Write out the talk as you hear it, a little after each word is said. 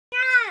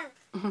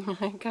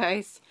Hi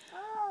guys,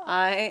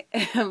 I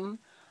am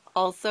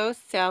also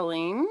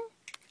selling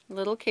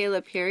little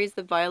Caleb here. He's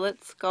the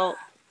violet sculpt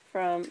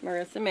from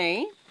Marissa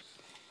May,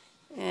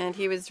 and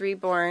he was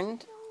reborn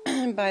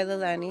by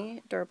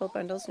Lilani, Adorable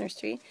Bundles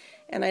Nursery,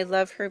 and I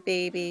love her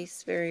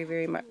babies very,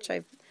 very much.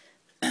 I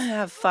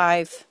have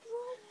 5.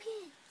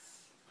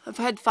 I've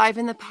had 5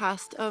 in the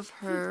past of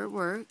her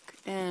work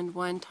and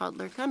 1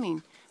 toddler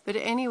coming. But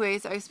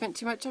anyways, I've spent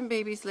too much on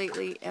babies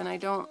lately, and I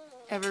don't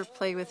ever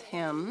play with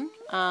him.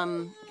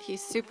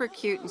 He's super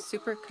cute and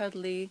super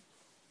cuddly,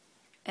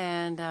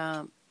 and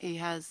he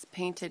has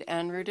painted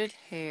and rooted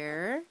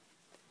hair,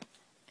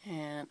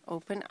 and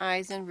open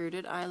eyes and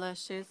rooted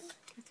eyelashes.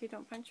 Kathy,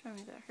 don't punch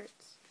mommy, that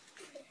hurts.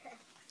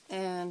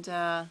 And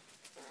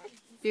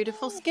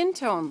beautiful skin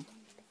tone.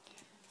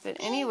 But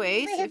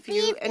anyways, if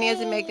you, and he has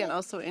a magnet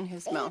also in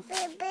his mouth,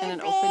 and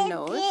an open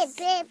nose.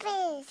 Yeah,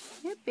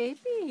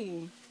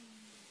 baby.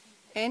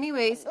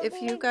 Anyways,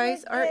 if you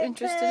guys are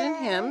interested in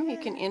him, you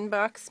can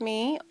inbox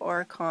me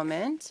or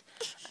comment.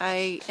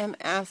 I am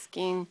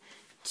asking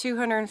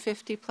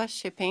 $250 plus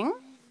shipping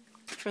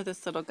for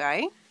this little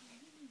guy.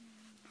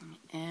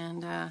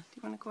 And do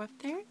you want to go up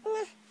there?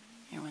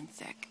 Here, one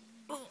sec.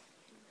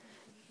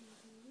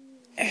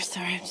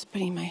 Sorry, I'm just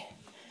putting my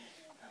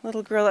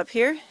little girl up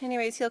here.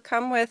 Anyways, he'll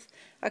come with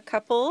a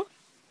couple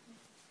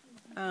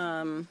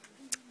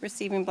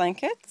receiving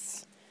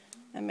blankets,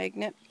 a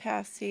magnet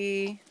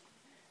passy,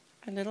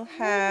 a little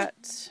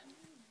hat,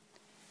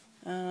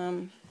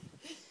 let's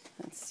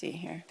see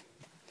here,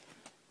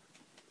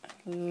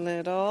 a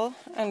little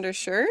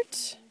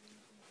undershirt,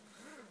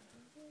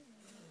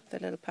 the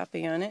little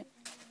puppy on it.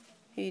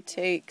 He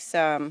takes,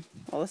 well,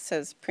 this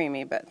says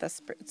preemie, but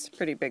it's a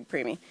pretty big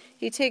preemie.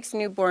 He takes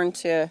newborn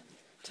to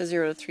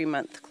 0 to 3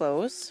 month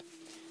clothes.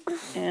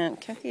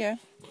 And Kathia,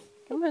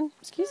 come on,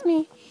 excuse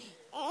me.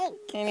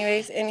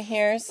 Anyways, and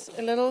here's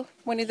a little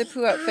Winnie the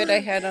Pooh outfit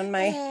I had on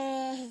my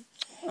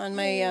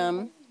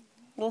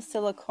little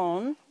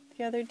silicone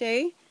the other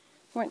day.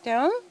 Went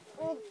down.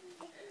 What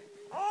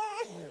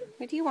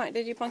do you want?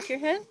 Did you bump your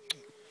head?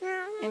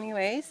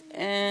 Anyways,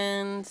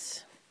 and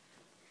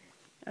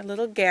a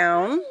little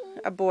gown,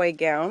 a boy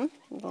gown,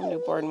 a little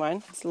newborn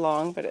one. It's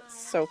long, but it's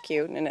so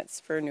cute, and it's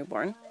for a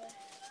newborn.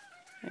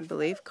 I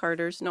believe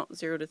Carter's, no,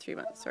 0 to 3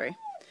 months, sorry.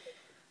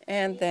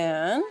 And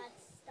then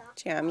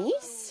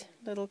jammies,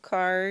 little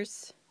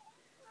cars,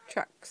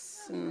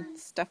 trucks, and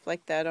stuff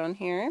like that on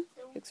here.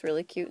 Looks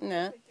really cute in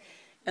that.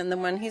 And the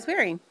one he's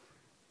wearing,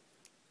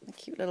 a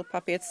cute little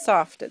puppy. It's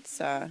soft. It's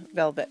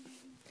velvet.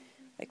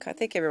 I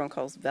think everyone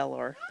calls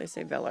velour. They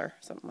say velour,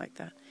 something like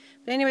that.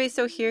 But anyway,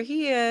 so here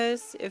he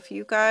is. If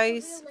you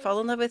guys fall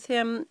in love with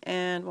him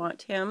and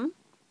want him,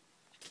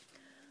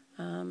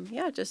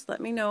 yeah, just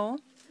let me know,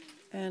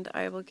 and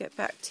I will get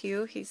back to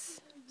you. He's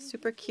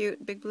super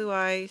cute, big blue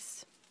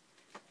eyes,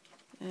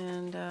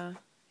 and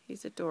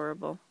he's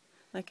adorable.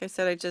 Like I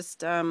said, I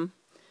just have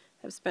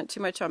spent too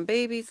much on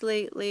babies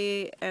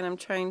lately, and I'm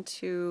trying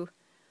to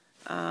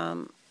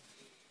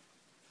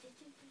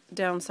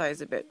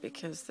downsize a bit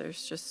because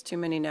there's just too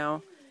many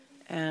now.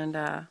 And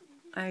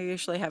I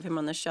usually have him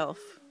on the shelf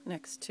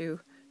next to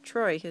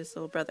Troy, his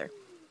little brother.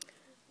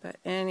 But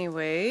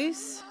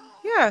anyways,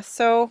 yeah,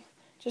 so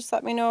just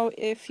let me know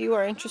if you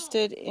are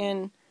interested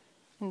in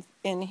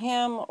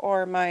him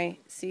or my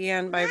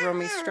Cyan by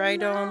Romy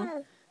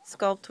Stridome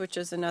sculpt, which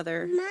is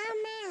another,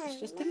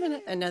 just a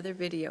minute, another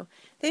video.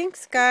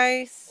 Thanks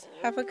guys,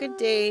 have a good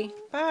day,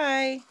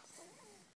 bye.